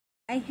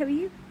Hi, how are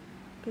you?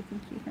 Good,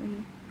 thank you. How are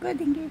you? Good,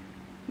 thank you.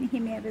 Can you hear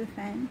me over the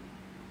phone?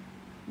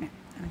 No.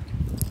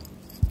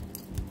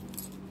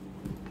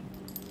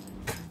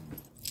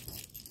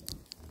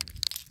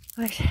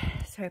 Right.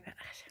 Sorry about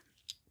that.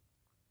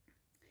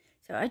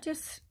 So I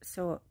just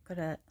got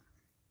a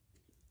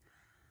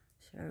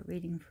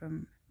reading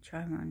from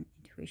Chiron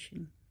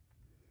Intuition.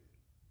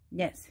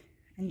 Yes,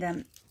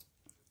 and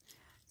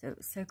so it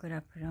was so good. I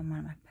put it on one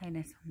of my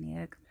playlists, on the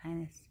yoga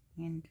playlist,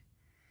 and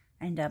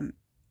I think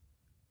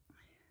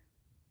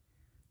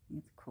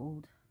it's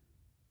called,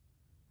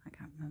 I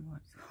can't remember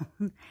what it's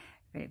called,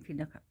 but if you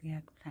look up the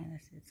yoga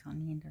playlist, it's on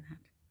the end of that.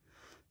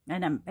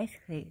 And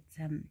basically it's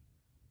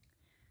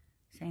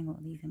saying all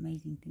these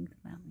amazing things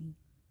about me,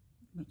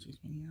 which is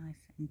really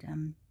nice,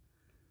 and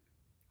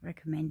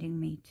recommending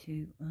me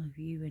to all of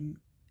you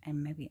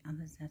and maybe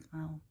others as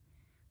well,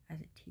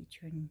 as a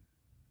teacher and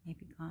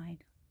maybe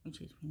guide, which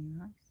is really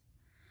nice.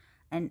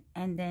 And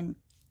then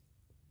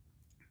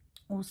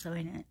also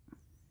in it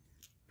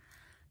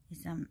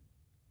is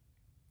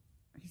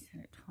he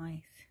said it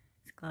twice.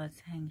 It's God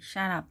saying,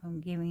 "Shut up! I'm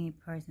giving you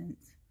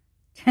presents."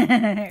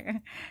 To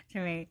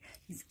me,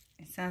 it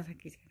sounds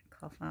like he's going to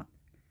cough up.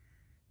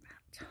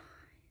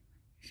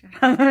 Shut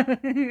up.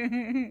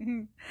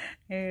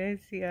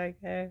 Let's see how I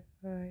go.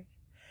 Alright.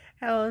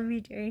 How are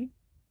we doing?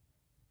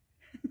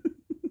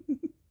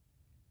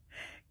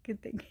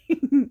 Good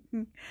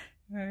thinking.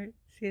 Alright,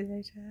 see you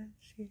later.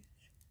 See you.